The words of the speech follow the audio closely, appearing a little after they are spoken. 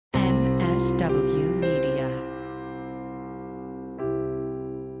MSW Media.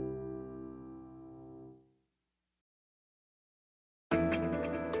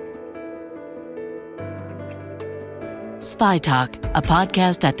 Spy Talk, a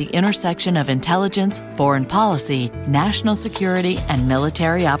podcast at the intersection of intelligence, foreign policy, national security, and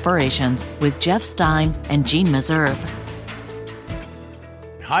military operations with Jeff Stein and Jean Meserve.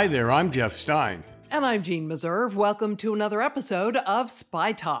 Hi there, I'm Jeff Stein. And I'm Jean Meserve. Welcome to another episode of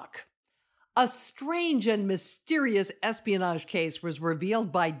Spy Talk. A strange and mysterious espionage case was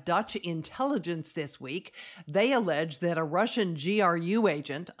revealed by Dutch intelligence this week. They allege that a Russian GRU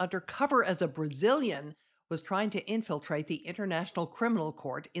agent, undercover as a Brazilian, was trying to infiltrate the International Criminal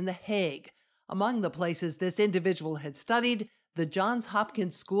Court in The Hague. Among the places this individual had studied, the Johns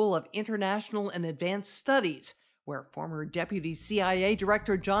Hopkins School of International and Advanced Studies, where former Deputy CIA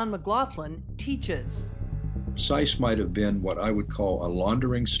Director John McLaughlin teaches. SICE might have been what I would call a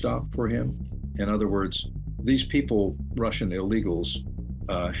laundering stop for him. In other words, these people, Russian illegals,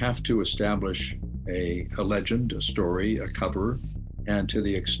 have to establish a legend, a story, a cover, and to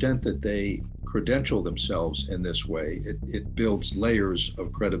the extent that they credential themselves in this way, it builds layers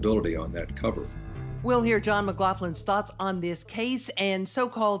of credibility on that cover. We'll hear John McLaughlin's thoughts on this case and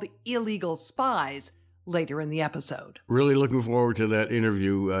so-called illegal spies later in the episode. Really looking forward to that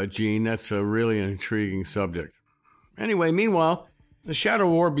interview, Gene. That's a really intriguing subject. Anyway, meanwhile, the shadow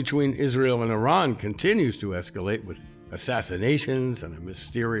war between Israel and Iran continues to escalate with assassinations and a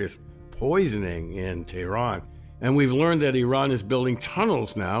mysterious poisoning in Tehran. And we've learned that Iran is building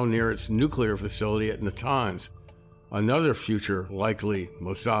tunnels now near its nuclear facility at Natanz, another future likely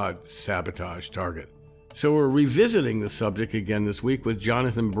Mossad sabotage target. So we're revisiting the subject again this week with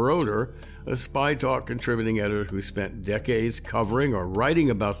Jonathan Broder, a Spy Talk contributing editor who spent decades covering or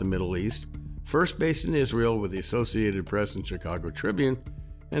writing about the Middle East, first based in Israel with the Associated Press and Chicago Tribune,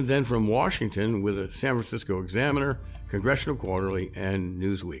 and then from Washington with the San Francisco Examiner, Congressional Quarterly, and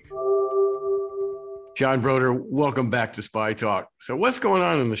Newsweek. John Broder, welcome back to Spy Talk. So what's going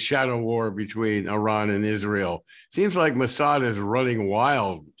on in the shadow war between Iran and Israel? Seems like Mossad is running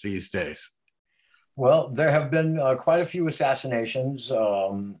wild these days. Well, there have been quite a few assassinations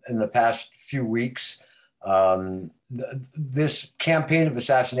in the past few weeks. This campaign of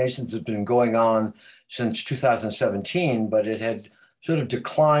assassinations has been going on since 2017, but it had sort of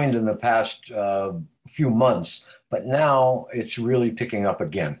declined in the past few months. But now it's really picking up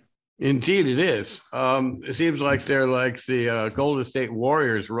again. Indeed, it is. It seems like they're like the Golden State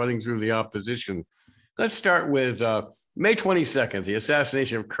Warriors running through the opposition. Let's start with May 22nd, the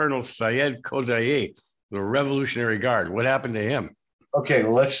assassination of Colonel Syed Khodai, the Revolutionary Guard. What happened to him? Okay,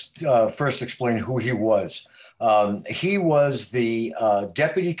 well, let's first explain who he was. He was the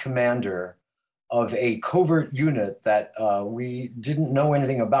deputy commander of a covert unit that we didn't know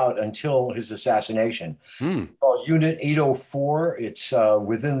anything about until his assassination. Called Unit 804. It's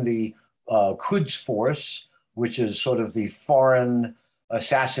within the Quds Force, which is sort of the foreign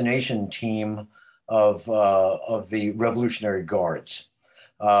assassination team of the Revolutionary Guards.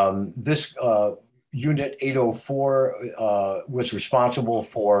 This Unit 804 was responsible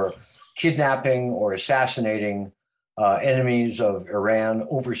for kidnapping or assassinating enemies of Iran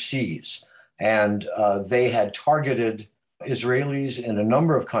overseas. And they had targeted Israelis in a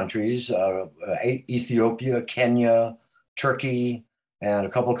number of countries, Ethiopia, Kenya, Turkey, and a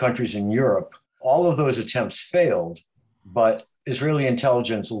couple of countries in Europe. All of those attempts failed, but Israeli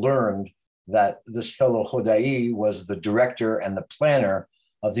intelligence learned that this fellow Khodai was the director and the planner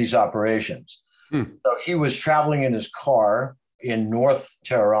of these operations. So he was traveling in his car in North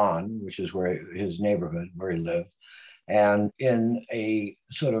Tehran, which is where his neighborhood, where he lived, and in a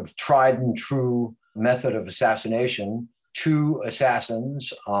sort of tried and true method of assassination, two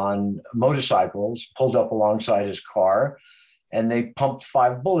assassins on motorcycles pulled up alongside his car, and they pumped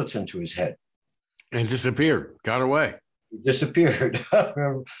 5 bullets into his head. And disappeared, got away. He disappeared.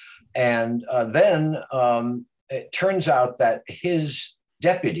 And then it turns out that his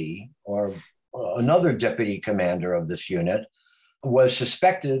deputy, or another deputy commander of this unit, was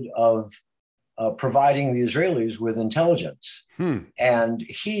suspected of providing the Israelis with intelligence. And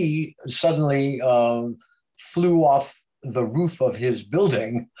he suddenly flew off the roof of his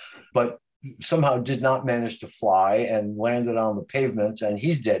building, but somehow did not manage to fly and landed on the pavement, and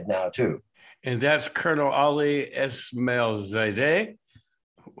he's dead now too. And that's Colonel Ali Esmailzadeh,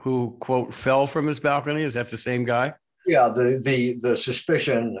 who, quote, fell from his balcony. Is that the same guy? Yeah, the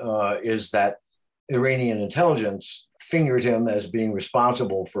suspicion is that Iranian intelligence fingered him as being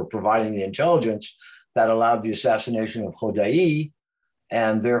responsible for providing the intelligence that allowed the assassination of Khodai,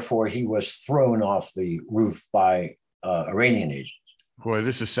 and therefore he was thrown off the roof by Iranian agents. Boy,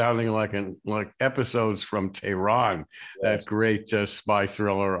 this is sounding like episodes from Tehran, that great spy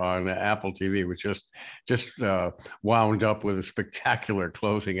thriller on Apple TV, which just wound up with a spectacular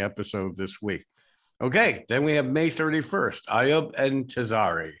closing episode this week. Okay, then we have May 31st, Ayub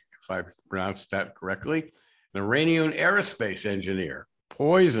Entezari, if I pronounced that correctly, an Iranian aerospace engineer,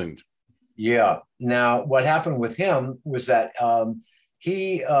 poisoned. Yeah. Now, what happened with him was that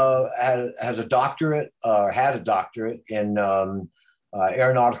he had a doctorate in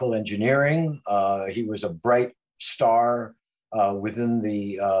aeronautical engineering. He was a bright star within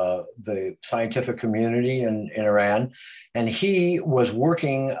the scientific community in Iran, and he was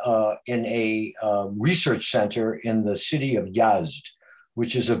working in a research center in the city of Yazd,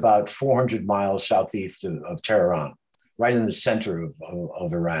 which is about 400 miles southeast of Tehran, right in the center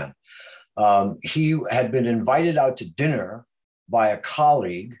of Iran. He had been invited out to dinner by a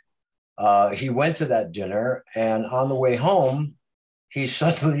colleague. He went to that dinner, and on the way home, he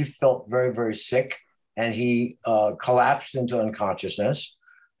suddenly felt very, very sick, and he collapsed into unconsciousness.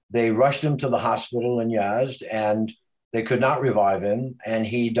 They rushed him to the hospital in Yazd, and they could not revive him, and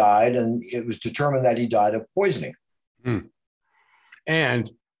he died, and it was determined that he died of poisoning. And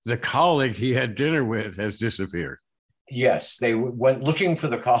the colleague he had dinner with has disappeared. Yes, they went looking for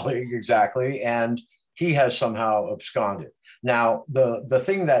the colleague, exactly, and he has somehow absconded. Now, the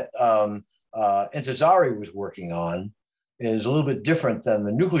thing that Entezari was working on is a little bit different than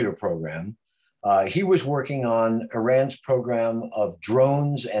the nuclear program. He was working on Iran's program of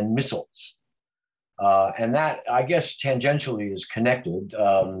drones and missiles. And that, I guess, tangentially is connected,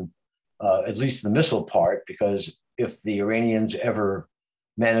 at least the missile part, because if the Iranians ever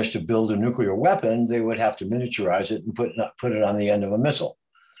managed to build a nuclear weapon, they would have to miniaturize it and put it on the end of a missile.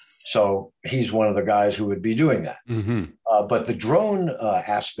 So he's one of the guys who would be doing that. But the drone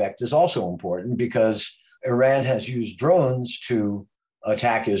aspect is also important because Iran has used drones to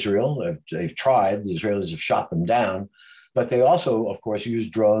attack Israel. They've tried, the Israelis have shot them down, but they also, of course, use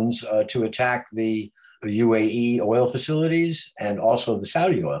drones to attack the UAE oil facilities and also the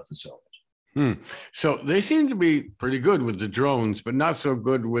Saudi oil facilities. So they seem to be pretty good with the drones, but not so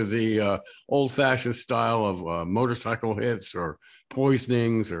good with the old-fashioned style of motorcycle hits or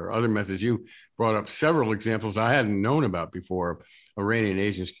poisonings or other methods. You brought up several examples I hadn't known about before, Iranian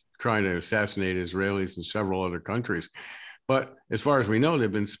agents trying to assassinate Israelis in several other countries. But as far as we know,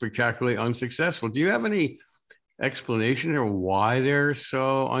 they've been spectacularly unsuccessful. Do you have any explanation or why they're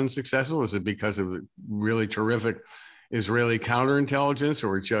so unsuccessful? Is it because of the really terrific Israeli counterintelligence,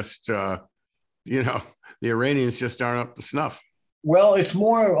 or just the Iranians just aren't up to snuff? Well, it's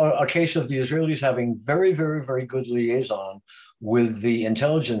more a case of the Israelis having very, very, very good liaison with the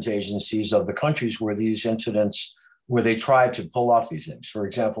intelligence agencies of the countries where these incidents, where they tried to pull off these things. For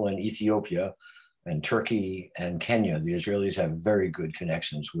example, in Ethiopia and Turkey and Kenya, the Israelis have very good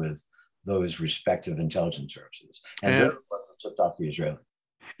connections with those respective intelligence services. And they're the ones that tipped off the Israelis.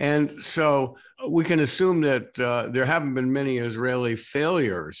 And so we can assume that there haven't been many Israeli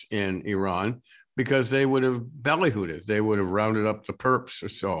failures in Iran because they would have ballyhooed. They would have rounded up the perps or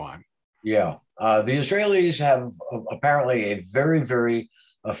so on. Yeah. The Israelis have apparently a very, very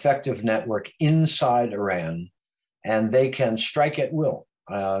effective network inside Iran, and they can strike at will.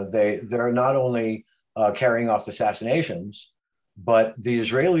 They're not only carrying off assassinations, but the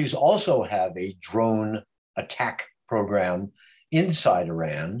Israelis also have a drone attack program inside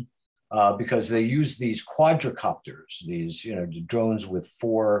Iran because they use these quadricopters, these drones with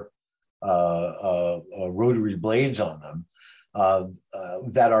four rotary blades on them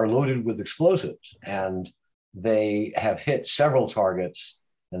that are loaded with explosives, and they have hit several targets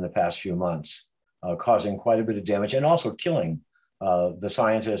in the past few months, causing quite a bit of damage and also killing the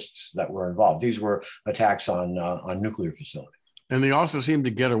scientists that were involved. These were attacks on nuclear facilities. And they also seem to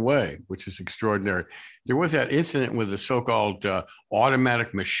get away, which is extraordinary. There was that incident with the so-called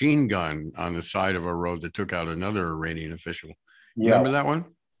automatic machine gun on the side of a road that took out another Iranian official. Remember that one?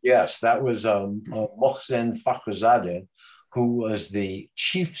 Yes, that was Mohsen Fakhrizadeh, who was the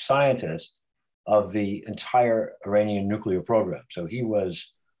chief scientist of the entire Iranian nuclear program. So he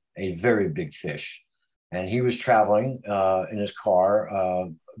was a very big fish. And he was traveling in his car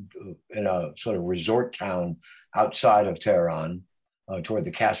in a sort of resort town outside of Tehran toward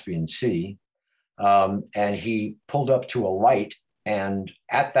the Caspian Sea. And he pulled up to a light. And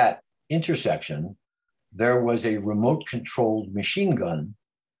at that intersection, there was a remote controlled machine gun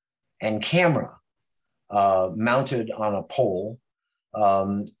and camera mounted on a pole.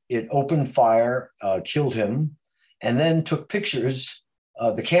 It opened fire, killed him, and then took pictures.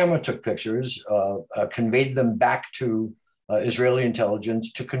 The camera took pictures, conveyed them back to Israeli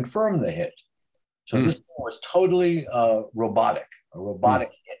intelligence to confirm the hit. So this was totally robotic. a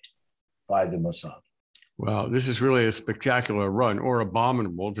robotic hit by the Mossad. Well, this is really a spectacular run, or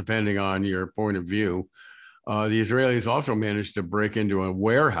abominable, depending on your point of view. The Israelis also managed to break into a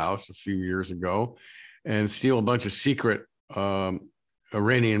warehouse a few years ago and steal a bunch of secret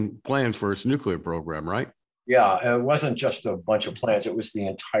Iranian plans for its nuclear program, right? Yeah, it wasn't just a bunch of plans, it was the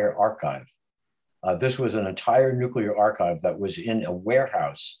entire archive. This was an entire nuclear archive that was in a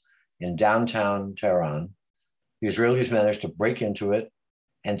warehouse in downtown Tehran. The Israelis managed to break into it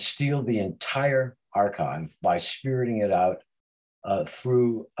and steal the entire archive by spiriting it out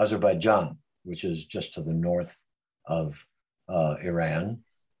through Azerbaijan, which is just to the north of Iran,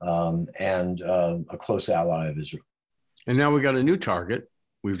 and a close ally of Israel. And now we got a new target.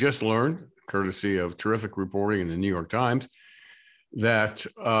 We've just learned, courtesy of terrific reporting in the New York Times, that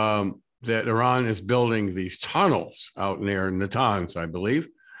that Iran is building these tunnels out near Natanz, I believe,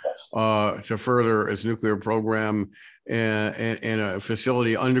 to further its nuclear program, and a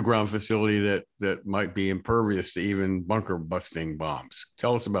facility, underground facility that might be impervious to even bunker busting bombs.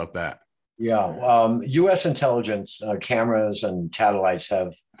 Tell us about that. Yeah, U.S. intelligence cameras and satellites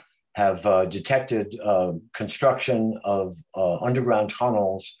have detected construction of underground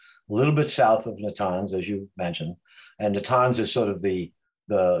tunnels a little bit south of Natanz, as you mentioned, and Natanz is sort of the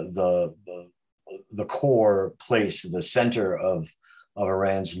core place, the center of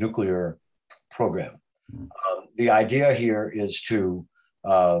Iran's nuclear program. The idea here is to,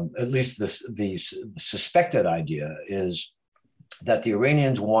 at least the suspected idea is that the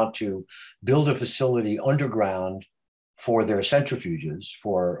Iranians want to build a facility underground for their centrifuges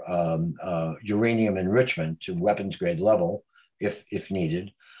for uranium enrichment to weapons grade level, if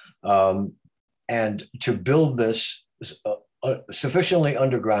needed, and to build this sufficiently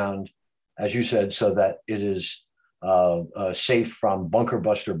underground, as you said, so that it is safe from bunker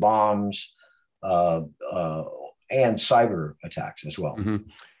buster bombs and cyber attacks as well.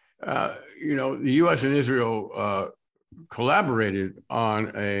 Mm-hmm. The U.S. and Israel collaborated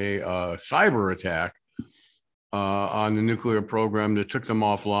on a cyber attack on the nuclear program that took them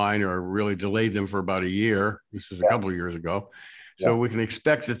offline or really delayed them for about a year. This is a couple of years ago. So we can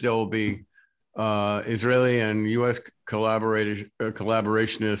expect that there will be Israeli and U.S.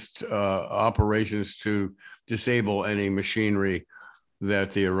 collaborationist operations to disable any machinery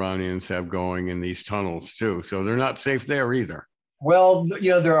that the Iranians have going in these tunnels too. So they're not safe there either. Well,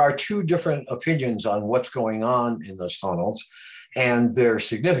 there are two different opinions on what's going on in those tunnels and their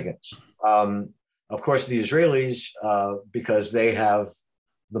significance. Of course, the Israelis, because they have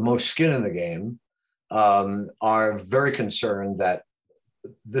the most skin in the game, are very concerned that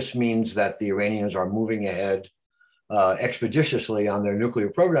this means that the Iranians are moving ahead expeditiously on their nuclear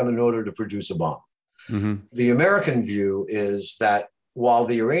program in order to produce a bomb. Mm-hmm. The American view is that while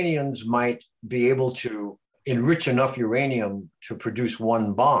the Iranians might be able to enrich enough uranium to produce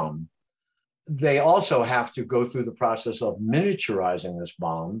one bomb, they also have to go through the process of miniaturizing this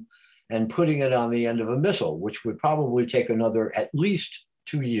bomb and putting it on the end of a missile, which would probably take another at least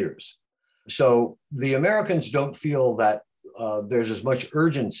 2 years. So the Americans don't feel that there's as much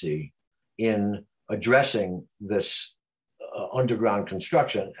urgency in addressing this underground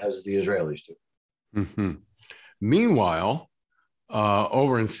construction as the Israelis do. Mm-hmm. Meanwhile,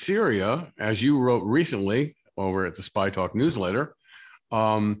 over in Syria, as you wrote recently over at the Spy Talk newsletter,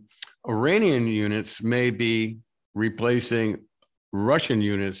 Iranian units may be replacing Russian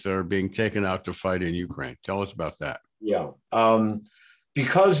units that are being taken out to fight in Ukraine. Tell us about that. Yeah.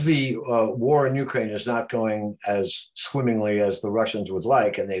 Because the war in Ukraine is not going as swimmingly as the Russians would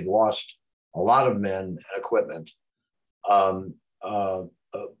like, and they've lost a lot of men and equipment,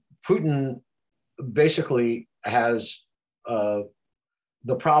 Putin basically has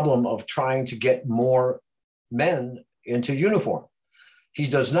the problem of trying to get more men into uniform. He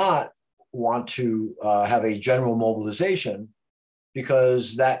does not want to have a general mobilization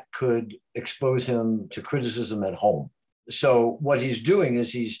because that could expose him to criticism at home. So what he's doing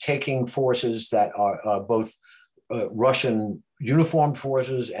is he's taking forces that are both Russian uniformed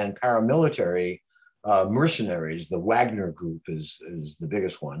forces and paramilitary mercenaries. The Wagner group is the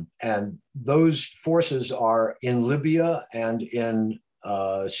biggest one. And those forces are in Libya and in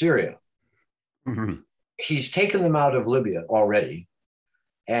Syria. Mm-hmm. He's taken them out of Libya already.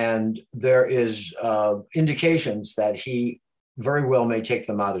 And there is indications that he very well may take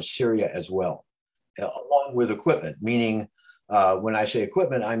them out of Syria as well, along with equipment, meaning when I say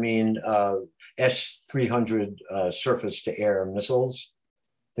equipment, I mean S-300 surface-to-air missiles,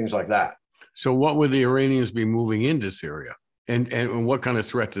 things like that. So what would the Iranians be moving into Syria? And what kind of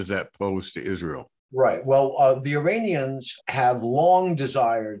threat does that pose to Israel? Right. Well, the Iranians have long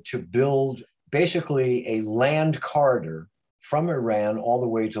desired to build basically a land corridor from Iran all the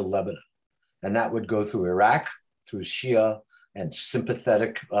way to Lebanon. And that would go through Iraq, through Shia and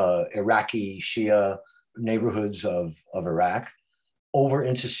sympathetic Iraqi Shia neighborhoods of Iraq, over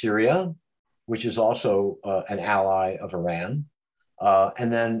into Syria, which is also an ally of Iran.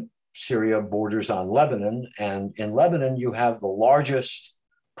 And then Syria borders on Lebanon. And in Lebanon, you have the largest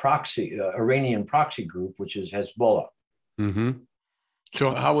Iranian proxy group, which is Hezbollah. Mm-hmm.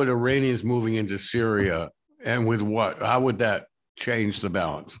 So how would Iranians moving into Syria, and with what? How would that change the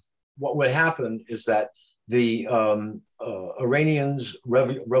balance? What would happen is that the Iranians,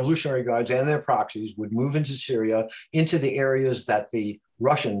 Revolutionary Guards and their proxies would move into Syria, into the areas that the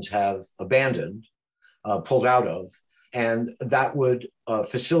Russians have abandoned, pulled out of. And that would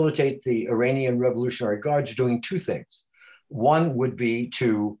facilitate the Iranian Revolutionary Guards doing two things. One would be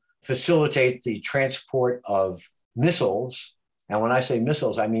to facilitate the transport of missiles. And when I say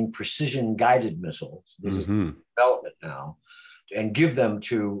missiles, I mean precision-guided missiles. This is development now, and give them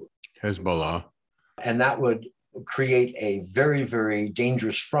to Hezbollah. And that would create a very, very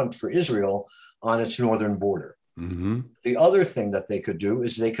dangerous front for Israel on its northern border. Mm-hmm. The other thing that they could do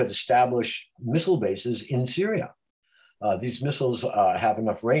is they could establish missile bases in Syria. These missiles have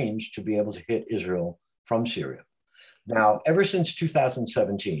enough range to be able to hit Israel from Syria. Now, ever since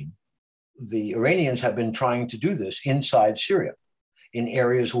 2017, the Iranians have been trying to do this inside Syria, in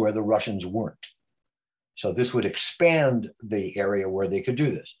areas where the Russians weren't. So this would expand the area where they could do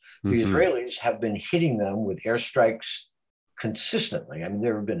this. The Israelis have been hitting them with airstrikes consistently. I mean,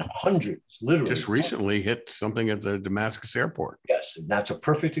 there have been hundreds, literally. Just recently hit something at the Damascus airport. Yes, and that's a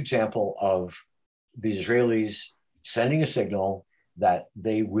perfect example of the Israelis sending a signal that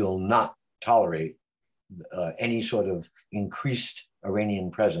they will not tolerate any sort of increased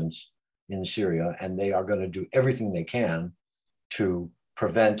Iranian presence in Syria, and they are going to do everything they can to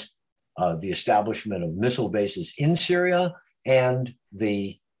prevent the establishment of missile bases in Syria and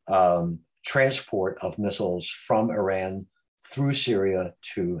the transport of missiles from Iran through Syria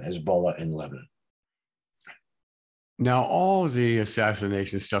to Hezbollah in Lebanon. Now, all the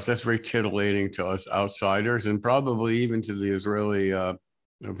assassination stuff, that's very titillating to us outsiders and probably even to the Israeli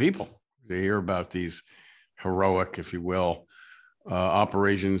people to hear about these heroic, if you will,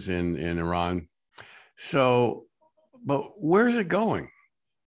 operations in Iran. So, but where's it going?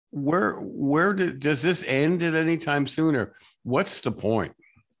 Does this end at any time sooner? What's the point?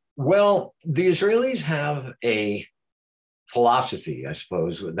 Well, the Israelis have a philosophy, I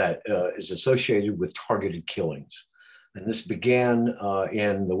suppose, that is associated with targeted killings. And this began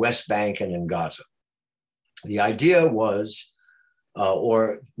in the West Bank and in Gaza. The idea was,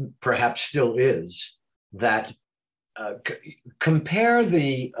 or perhaps still is, that compare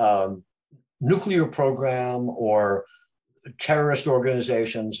the nuclear program or terrorist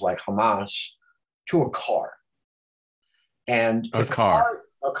organizations like Hamas to a car. And a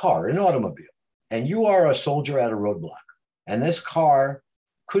car, an automobile, and you are a soldier at a roadblock, and this car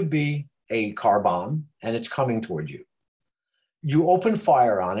could be a car bomb, and it's coming towards you. You open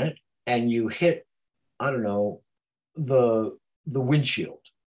fire on it, and you hit, I don't know, the windshield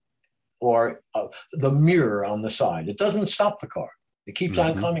or the mirror on the side. It doesn't stop the car. It keeps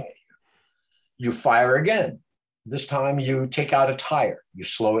on coming at you. You fire again. This time you take out a tire, you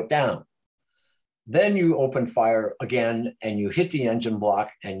slow it down. Then you open fire again and you hit the engine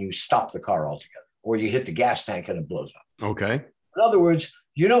block and you stop the car altogether, or you hit the gas tank and it blows up. Okay. In other words,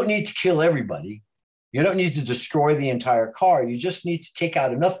 you don't need to kill everybody. You don't need to destroy the entire car. You just need to take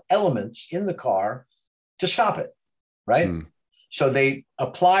out enough elements in the car to stop it, right? So they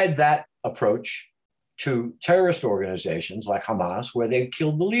applied that approach to terrorist organizations like Hamas, where they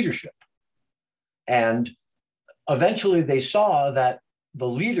killed the leadership. And eventually they saw that the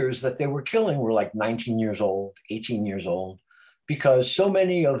leaders that they were killing were like 19 years old, 18 years old, because so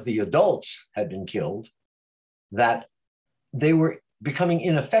many of the adults had been killed that they were becoming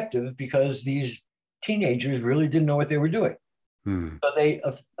ineffective because these teenagers really didn't know what they were doing. So they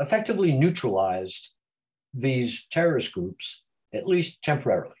effectively neutralized these terrorist groups, at least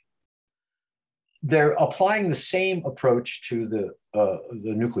temporarily. They're applying the same approach to the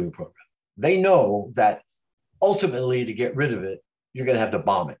nuclear program. They know that ultimately, to get rid of it, you're going to have to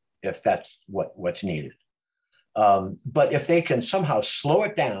bomb it if that's what's needed. But if they can somehow slow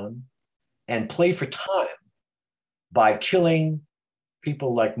it down and play for time by killing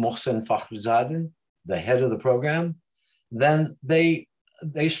people like Mohsen Fakhrizadeh, the head of the program, then they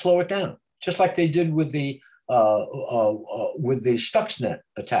slow it down, just like they did with the Stuxnet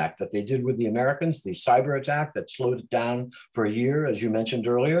attack that they did with the Americans, the cyber attack that slowed it down for a year, as you mentioned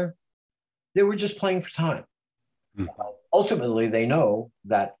earlier. They were just playing for time. Ultimately, they know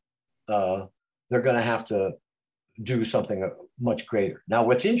that they're going to have to do something much greater. Now,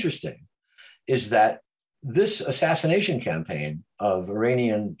 what's interesting is that this assassination campaign of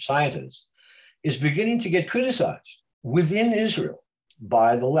Iranian scientists is beginning to get criticized within Israel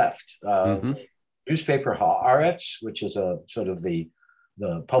by the left. Newspaper Haaretz, which is a sort of the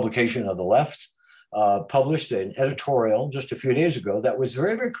publication of the left, published an editorial just a few days ago that was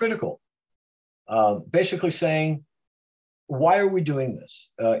very, very critical, basically saying, why are we doing this?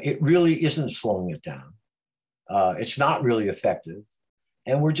 It really isn't slowing it down. It's not really effective.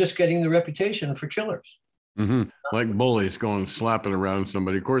 And we're just getting the reputation for killers. Like bullies going slapping around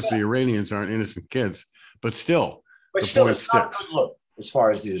somebody. Of course, the Iranians aren't innocent kids, but still, it's not a good look as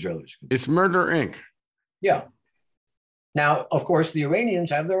far as the Israelis. It's Murder Inc. Yeah. Now, of course, the Iranians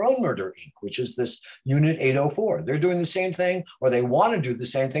have their own Murder Inc., which is this Unit 804. They're doing the same thing, or they want to do the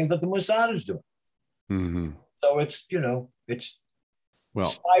same thing that the Mossad is doing. So it's, it's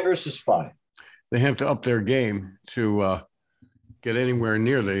spy versus spy. They have to up their game to get anywhere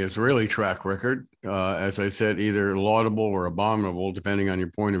near the Israeli track record. As I said, either laudable or abominable, depending on your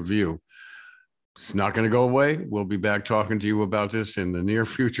point of view. It's not going to go away. We'll be back talking to you about this in the near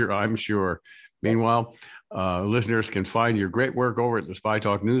future, I'm sure. Meanwhile, listeners can find your great work over at the Spy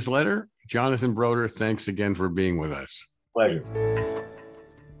Talk newsletter. Jonathan Broder, thanks again for being with us. Pleasure.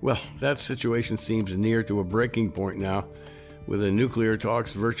 Well, that situation seems near to a breaking point now, with the nuclear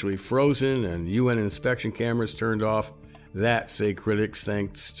talks virtually frozen and UN inspection cameras turned off. That, say critics,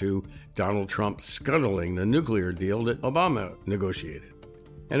 thanks to Donald Trump scuttling the nuclear deal that Obama negotiated.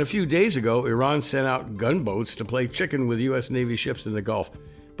 And a few days ago, Iran sent out gunboats to play chicken with U.S. Navy ships in the Gulf.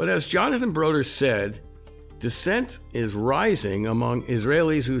 But as Jonathan Broder said, dissent is rising among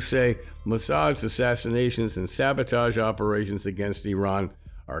Israelis who say Mossad's assassinations and sabotage operations against Iran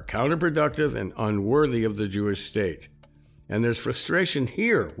are counterproductive and unworthy of the Jewish state. And there's frustration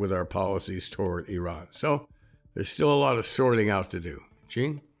here with our policies toward Iran. So there's still a lot of sorting out to do.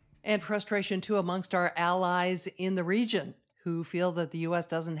 Jean? And frustration, too, amongst our allies in the region who feel that the U.S.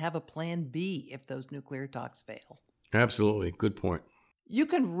 doesn't have a plan B if those nuclear talks fail. Absolutely. Good point. You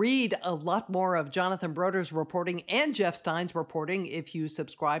can read a lot more of Jonathan Broder's reporting and Jeff Stein's reporting if you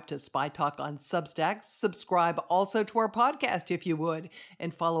subscribe to Spy Talk on Substack. Subscribe also to our podcast if you would,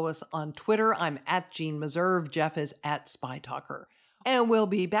 and follow us on Twitter. I'm at Jean Meserve. Jeff is at Spy Talker. And we'll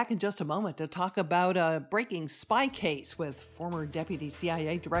be back in just a moment to talk about a breaking spy case with former Deputy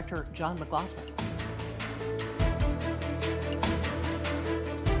CIA Director John McLaughlin.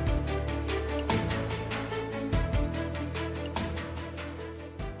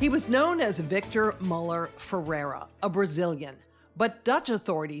 He was known as Victor Muller Ferreira, a Brazilian, but Dutch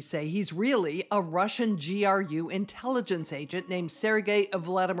authorities say he's really a Russian GRU intelligence agent named Sergei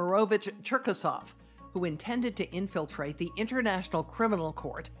Vladimirovich Cherkasov, who intended to infiltrate the International Criminal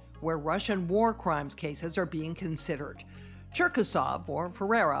Court, where Russian war crimes cases are being considered. Cherkasov, or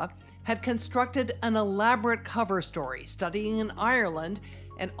Ferreira, had constructed an elaborate cover story studying in Ireland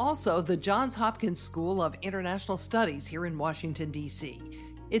and also the Johns Hopkins School of International Studies here in Washington, D.C.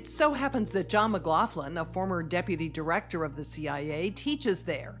 It so happens that John McLaughlin, a former deputy director of the CIA, teaches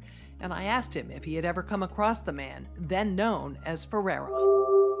there, and I asked him if he had ever come across the man, then known as Ferreira.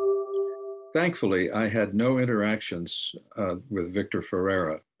 Thankfully, I had no interactions with Victor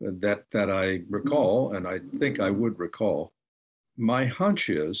Ferreira that I recall, and I think I would recall. My hunch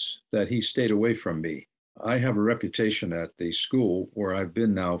is that he stayed away from me. I have a reputation at the school where I've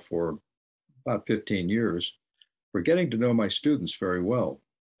been now for about 15 years for getting to know my students very well.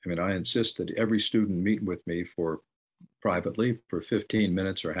 I mean, I insist that every student meet with me privately for 15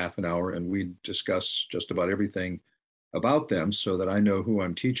 minutes or half an hour, and we discuss just about everything about them so that I know who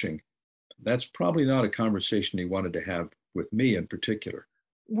I'm teaching. That's probably not a conversation he wanted to have with me in particular.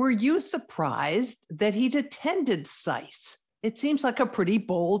 Were you surprised that he'd attended SICE? It seems like a pretty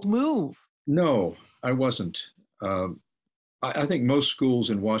bold move. No, I wasn't. I think most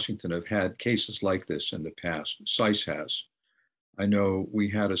schools in Washington have had cases like this in the past. SICE has. I know we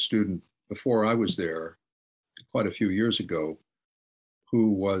had a student before I was there quite a few years ago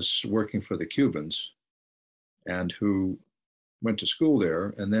who was working for the Cubans and who went to school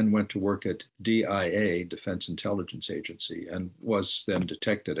there and then went to work at DIA, Defense Intelligence Agency, and was then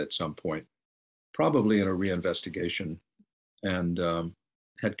detected at some point, probably in a reinvestigation, and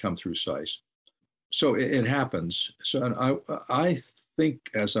had come through SICE. So it happens. So I think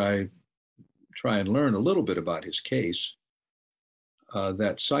as I try and learn a little bit about his case,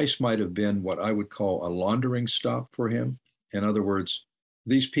 that SICE might have been what I would call a laundering stop for him. In other words,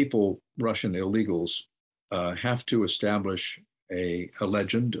 these people, Russian illegals, have to establish a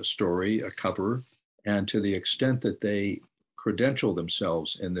legend, a story, a cover, and to the extent that they credential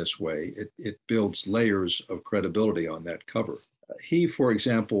themselves in this way, it builds layers of credibility on that cover. He, for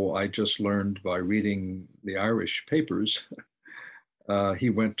example, I just learned by reading the Irish papers, he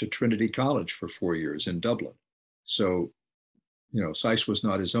went to Trinity College for 4 years in Dublin. So, SICE was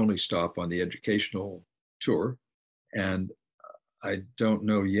not his only stop on the educational tour. And I don't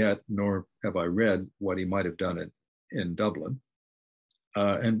know yet, nor have I read what he might have done in Dublin.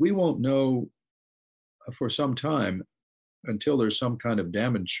 And we won't know for some time until there's some kind of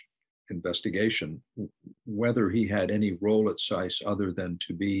damage investigation whether he had any role at SICE other than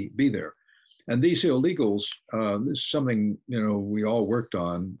to be there. And these illegals, this is something we all worked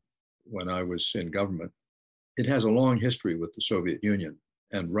on when I was in government. It has a long history with the Soviet Union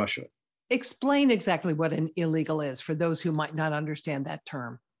and Russia. Explain exactly what an illegal is for those who might not understand that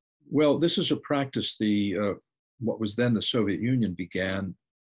term. Well, this is a practice what was then the Soviet Union began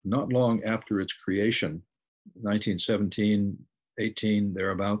not long after its creation, 1917, 18,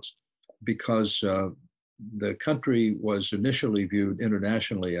 thereabouts, because the country was initially viewed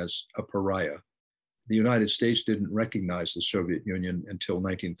internationally as a pariah. The United States didn't recognize the Soviet Union until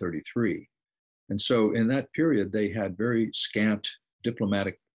 1933. And so in that period, they had very scant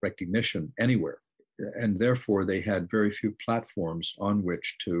diplomatic recognition anywhere. And therefore, they had very few platforms on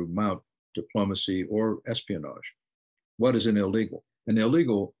which to mount diplomacy or espionage. What is an illegal? An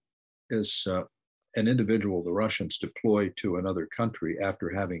illegal is an individual the Russians deploy to another country after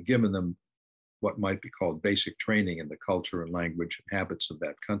having given them what might be called basic training in the culture and language and habits of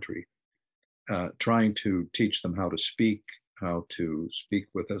that country, trying to teach them how to speak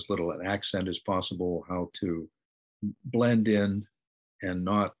with as little an accent as possible, how to blend in and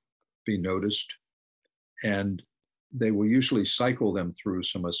not be noticed. And they will usually cycle them through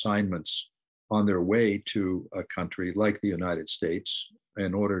some assignments on their way to a country like the United States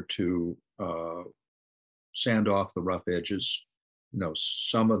in order to sand off the rough edges.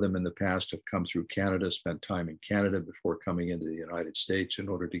 Some of them in the past have come through Canada, spent time in Canada before coming into the United States in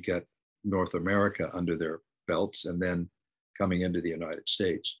order to get North America under their belts and then coming into the United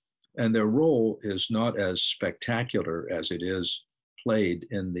States. And their role is not as spectacular as it is played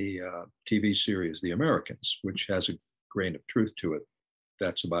in the TV series The Americans, which has a grain of truth to it.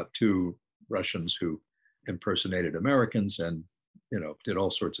 That's about two Russians who impersonated Americans and did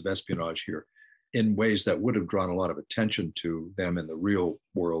all sorts of espionage here in ways that would have drawn a lot of attention to them in the real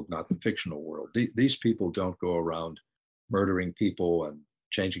world, not the fictional world. These people don't go around murdering people and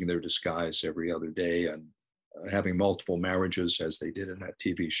changing their disguise every other day and having multiple marriages as they did in that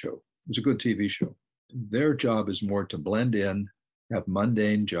TV show. It was a good TV show. Their job is more to blend in, have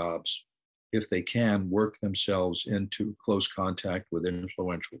mundane jobs, if they can, work themselves into close contact with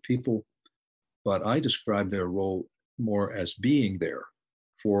influential people. But I describe their role more as being there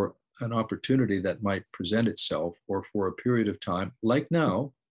for an opportunity that might present itself or for a period of time, like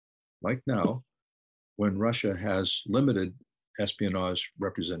now, when Russia has limited espionage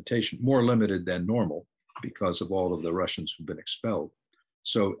representation, more limited than normal because of all of the Russians who've been expelled.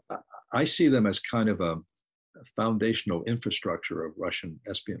 So I see them as kind of a foundational infrastructure of Russian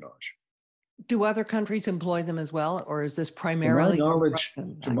espionage. Do other countries employ them as well, or is this primarily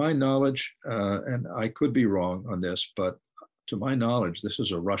to my knowledge, and I could be wrong on this, but to my knowledge, this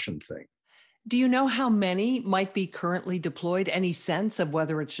is a Russian thing. Do you know how many might be currently deployed? Any sense of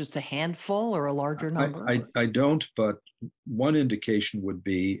whether it's just a handful or a larger number? I don't, but one indication would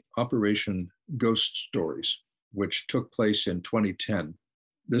be Operation Ghost Stories, which took place in 2010.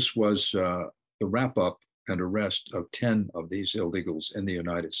 This was the wrap-up and arrest of 10 of these illegals in the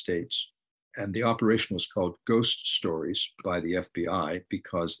United States. And the operation was called Ghost Stories by the FBI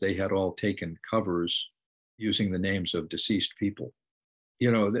because they had all taken covers using the names of deceased people.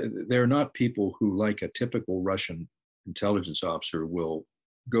 They're not people who, like a typical Russian intelligence officer, will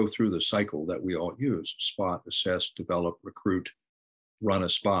go through the cycle that we all use: spot, assess, develop, recruit, run a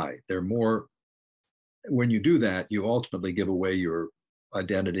spy. They're more, when you do that, you ultimately give away your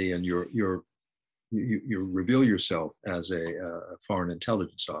identity and you reveal yourself as a foreign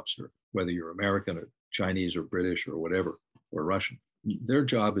intelligence officer, whether you're American or Chinese or British or whatever, or Russian. Their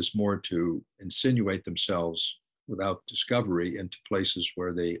job is more to insinuate themselves without discovery into places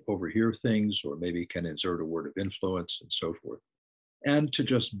where they overhear things or maybe can insert a word of influence and so forth, and to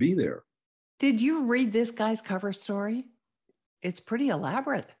just be there. Did you read this guy's cover story? It's pretty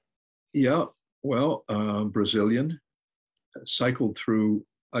elaborate. Yeah, well, Brazilian, cycled through,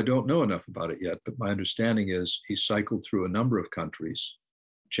 I don't know enough about it yet, but my understanding is he cycled through a number of countries,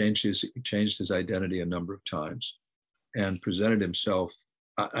 changed his identity a number of times, and presented himself.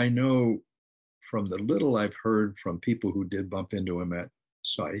 I know from the little I've heard from people who did bump into him at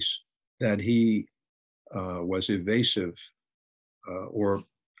SICE that he was evasive or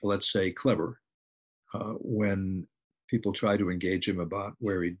let's say clever, when people try to engage him about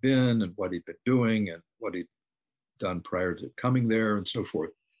where he'd been and what he'd been doing and what he'd done prior to coming there and so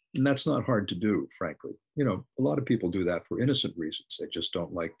forth. And that's not hard to do, frankly. A lot of people do that for innocent reasons. They just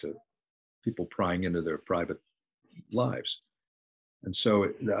don't like people prying into their private lives. And so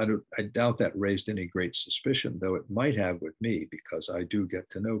I doubt that raised any great suspicion, though it might have with me, because I do get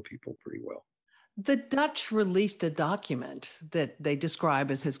to know people pretty well. The Dutch released a document that they describe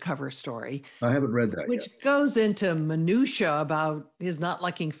as his cover story. I haven't read that which yet. goes into minutia about his not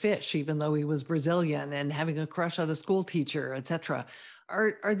liking fish, even though he was Brazilian, and having a crush on a school teacher, etc.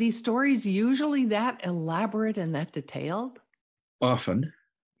 Are these stories usually that elaborate and that detailed? Often,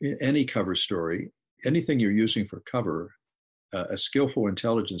 any cover story, anything you're using for cover, a skillful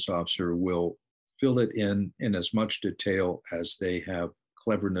intelligence officer will fill it in as much detail as they have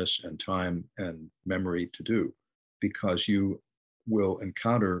cleverness and time and memory to do, because you will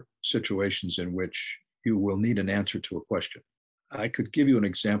encounter situations in which you will need an answer to a question. I could give you an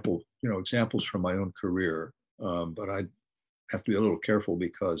example, examples from my own career, but I have to be a little careful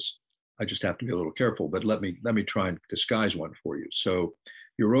because I just have to be a little careful. But let me try and disguise one for you. So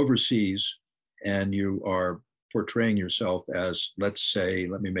you're overseas and you are portraying yourself as, let's say,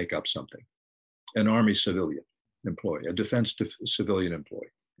 let me make up something, an Army civilian employee, a defense civilian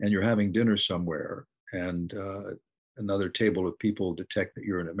employee, and you're having dinner somewhere, and another table of people detect that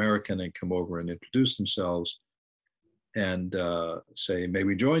you're an American and come over and introduce themselves and say, may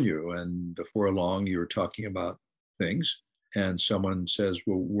we join you? And before long, you're talking about things, and someone says,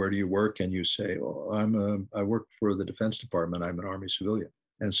 well, where do you work? And you say, oh, I work for the Defense Department. I'm an Army civilian.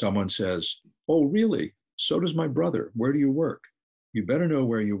 And someone says, oh, really? So does my brother. Where do you work? You better know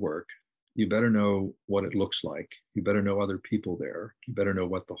where you work. You better know what it looks like. You better know other people there. You better know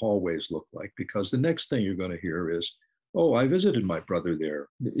what the hallways look like, because the next thing you're going to hear is, oh, I visited my brother there.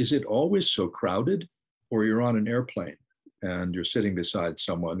 Is it always so crowded? Or you're on an airplane and you're sitting beside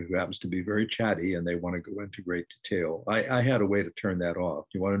someone who happens to be very chatty and they want to go into great detail. I had a way to turn that off.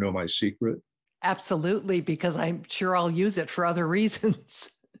 You want to know my secret? Absolutely, because I'm sure I'll use it for other reasons.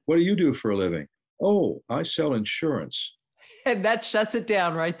 What do you do for a living? Oh, I sell insurance. And that shuts it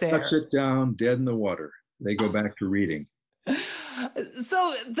down right there. Shuts it down, dead in the water. They go back to reading.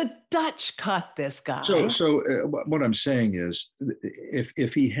 So the Dutch caught this guy. So what I'm saying is,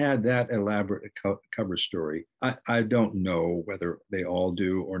 if he had that elaborate cover story, I don't know whether they all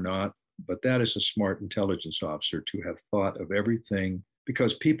do or not, but that is a smart intelligence officer to have thought of everything,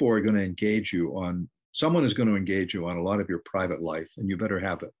 because people are going to engage you on, someone is going to engage you on a lot of your private life, and you better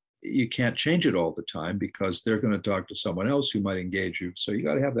have it. You can't change it all the time because they're going to talk to someone else who might engage you. So you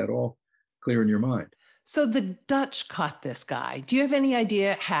got to have that all clear in your mind. So the Dutch caught this guy. Do you have any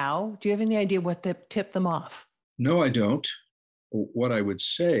idea how? Do you have any idea what tipped them off? No, I don't. What I would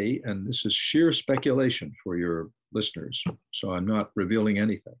say, and this is sheer speculation for your listeners, so I'm not revealing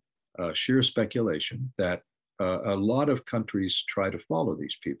anything, sheer speculation, that a lot of countries try to follow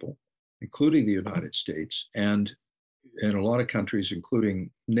these people, including the United States, and in a lot of countries, including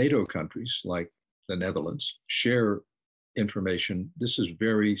NATO countries like the Netherlands, share information. This is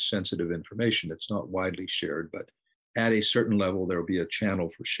very sensitive information. It's not widely shared, but at a certain level, there will be a channel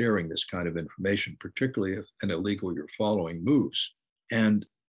for sharing this kind of information, particularly if an illegal you're following moves. And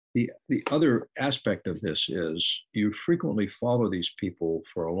the other aspect of this is you frequently follow these people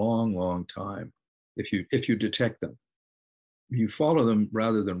for a long, long time. If you detect them, you follow them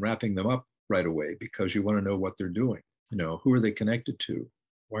rather than wrapping them up right away, because you want to know what they're doing. Who are they connected to?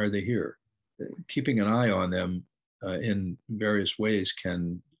 Why are they here? Keeping an eye on them in various ways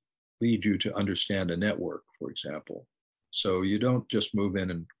can lead you to understand a network, for example. So you don't just move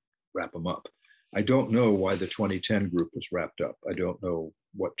in and wrap them up. I don't know why the 2010 group was wrapped up. I don't know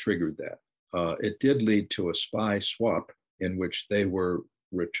what triggered that. It did lead to a spy swap in which they were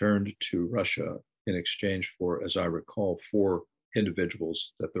returned to Russia in exchange for, as I recall, 4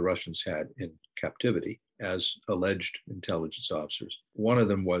 individuals that the Russians had in captivity as alleged intelligence officers. One of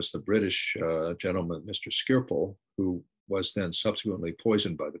them was the British gentleman, Mr. Skirpol, who was then subsequently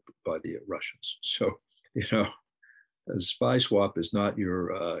poisoned by the Russians. So, a spy swap is not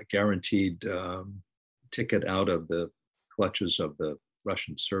your guaranteed ticket out of the clutches of the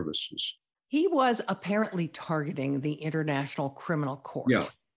Russian services. He was apparently targeting the International Criminal Court.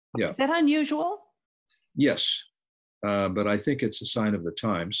 Yeah. Is that unusual? Yes, but I think it's a sign of the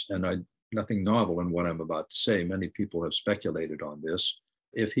times, and nothing novel in what I'm about to say. Many people have speculated on this.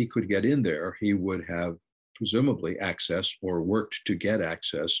 If he could get in there, he would have presumably access or worked to get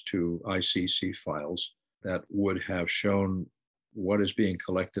access to ICC files that would have shown what is being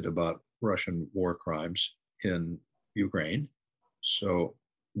collected about Russian war crimes in Ukraine, So,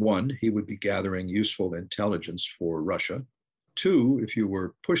 one, he would be gathering useful intelligence for Russia. Two, if you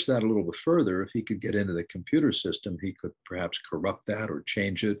were push that a little bit further, if he could get into the computer system, he could perhaps corrupt that or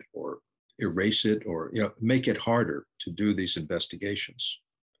change it or erase it or make it harder to do these investigations.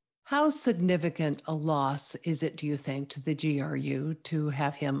 How significant a loss is it, do you think, to the GRU to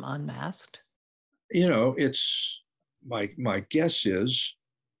have him unmasked? It's my guess is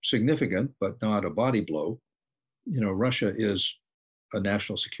significant, but not a body blow. Russia is a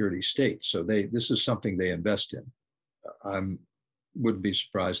national security state, so this is something they invest in. I wouldn't be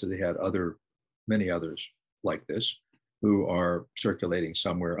surprised if they had many others like this who are circulating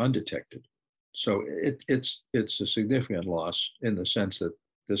somewhere undetected. So it's a significant loss in the sense that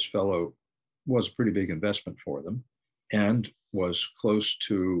this fellow was a pretty big investment for them and was close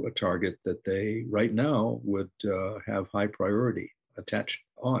to a target that they right now would have high priority attached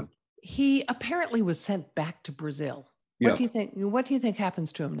on. He apparently was sent back to Brazil. Yeah. What do you think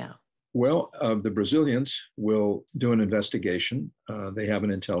happens to him now? Well, the Brazilians will do an investigation. They have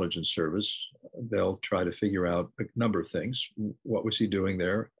an intelligence service. They'll try to figure out a number of things. What was he doing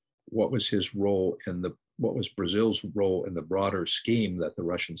there? What was his role what was Brazil's role in the broader scheme that the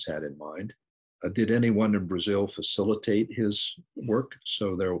Russians had in mind? Did anyone in Brazil facilitate his work?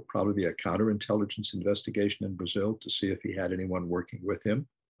 So there will probably be a counterintelligence investigation in Brazil to see if he had anyone working with him.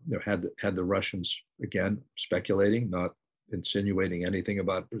 Had the Russians, again, speculating, not insinuating anything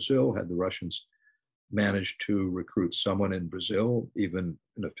about Brazil, had the Russians managed to recruit someone in Brazil, even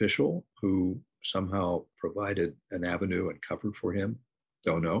an official, who somehow provided an avenue and cover for him?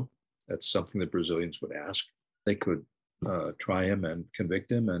 Don't know. That's something the Brazilians would ask. They could try him and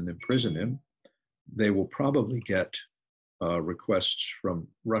convict him and imprison him. They will probably get requests from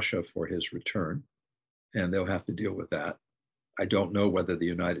Russia for his return, and they'll have to deal with that. I don't know whether the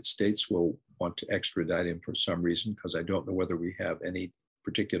United States will want to extradite him for some reason, because I don't know whether we have any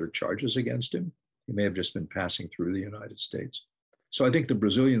particular charges against him. He may have just been passing through the United States. So I think the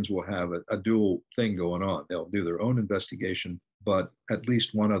Brazilians will have a dual thing going on. They'll do their own investigation, but at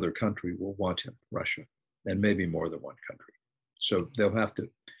least one other country will want him, Russia, and maybe more than one country. So they'll have to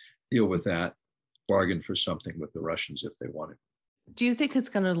deal with that, bargain for something with the Russians if they want it. Do you think it's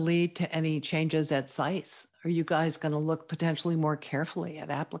going to lead to any changes at Spies? Are you guys going to look potentially more carefully at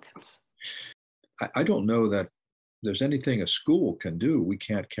applicants? I don't know that there's anything a school can do. We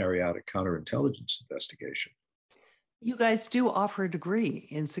can't carry out a counterintelligence investigation. You guys do offer a degree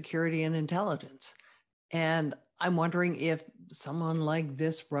in security and intelligence. And I'm wondering if someone like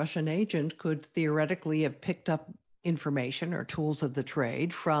this Russian agent could theoretically have picked up information or tools of the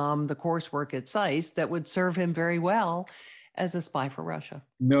trade from the coursework at SICE that would serve him very well as a spy for Russia.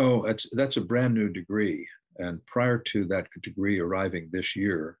 No, that's a brand new degree. And prior to that degree arriving this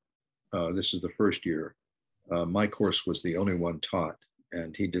year, this is the first year, my course was the only one taught,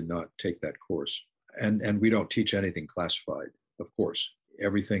 and he did not take that course. And we don't teach anything classified, of course.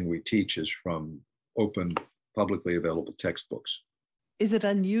 Everything we teach is from open, publicly available textbooks. Is it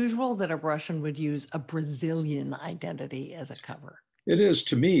unusual that a Russian would use a Brazilian identity as a cover? It is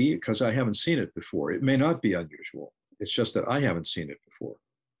to me, because I haven't seen it before. It may not be unusual. It's just that I haven't seen it before.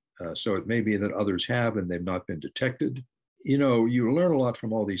 So it may be that others have and they've not been detected. You learn a lot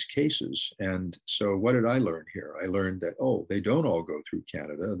from all these cases. And so what did I learn here? I learned that, they don't all go through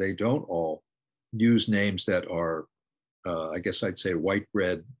Canada. They don't all use names that are, I guess I'd say, white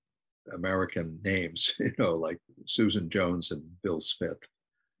bread American names, like Susan Jones and Bill Smith.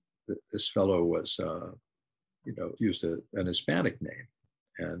 This fellow was, used an Hispanic name.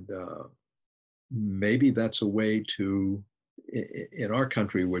 And maybe that's a way to, in our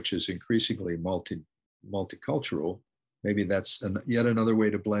country, which is increasingly multicultural, maybe that's yet another way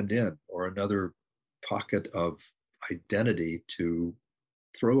to blend in, or another pocket of identity to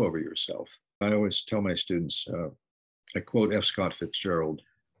throw over yourself. I always tell my students, I quote F. Scott Fitzgerald,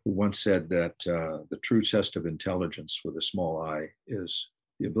 who once said that the true test of intelligence with a small I is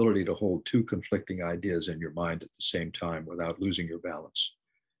the ability to hold two conflicting ideas in your mind at the same time without losing your balance.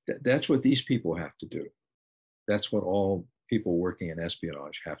 That's what these people have to do. That's what all people working in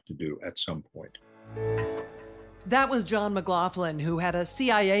espionage have to do at some point. That was John McLaughlin, who had a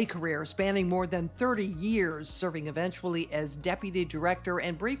CIA career spanning more than 30 years, serving eventually as deputy director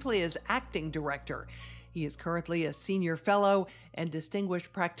and briefly as acting director. He is currently a senior fellow and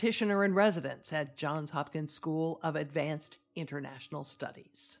distinguished practitioner in residence at Johns Hopkins School of Advanced International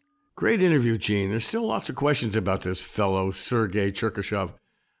Studies. Great interview, Gene. There's still lots of questions about this fellow, Sergei Cherkasov.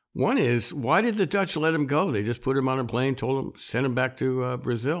 One is, why did the Dutch let him go? They just put him on a plane, sent him back to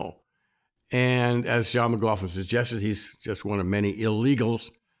Brazil. And as John McLaughlin suggested, he's just one of many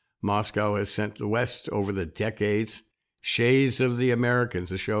illegals Moscow has sent to the West over the decades, Shades of the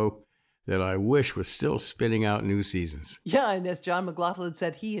Americans, a show that I wish was still spinning out new seasons. Yeah, and as John McLaughlin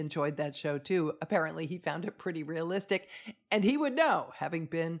said, he enjoyed that show too. Apparently, he found it pretty realistic, and he would know, having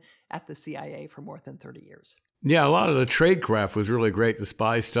been at the CIA for more than 30 years. Yeah, a lot of the tradecraft was really great. The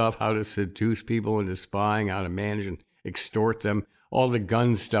spy stuff, how to seduce people into spying, how to manage and extort them. All the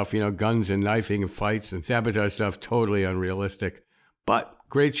gun stuff, guns and knifing and fights and sabotage stuff, totally unrealistic. But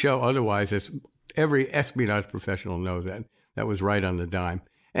great show otherwise, as every espionage professional knows that. That was right on the dime.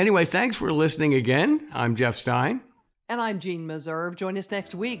 Anyway, thanks for listening again. I'm Jeff Stein. And I'm Jean Meserve. Join us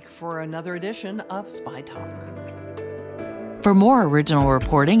next week for another edition of Spy Talk. For more original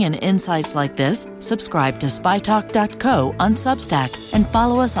reporting and insights like this, subscribe to spytalk.co on Substack and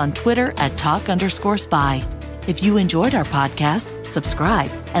follow us on Twitter at @talk_spy. If you enjoyed our podcast,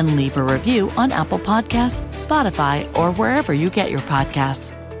 subscribe and leave a review on Apple Podcasts, Spotify, or wherever you get your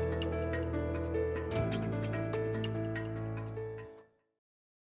podcasts.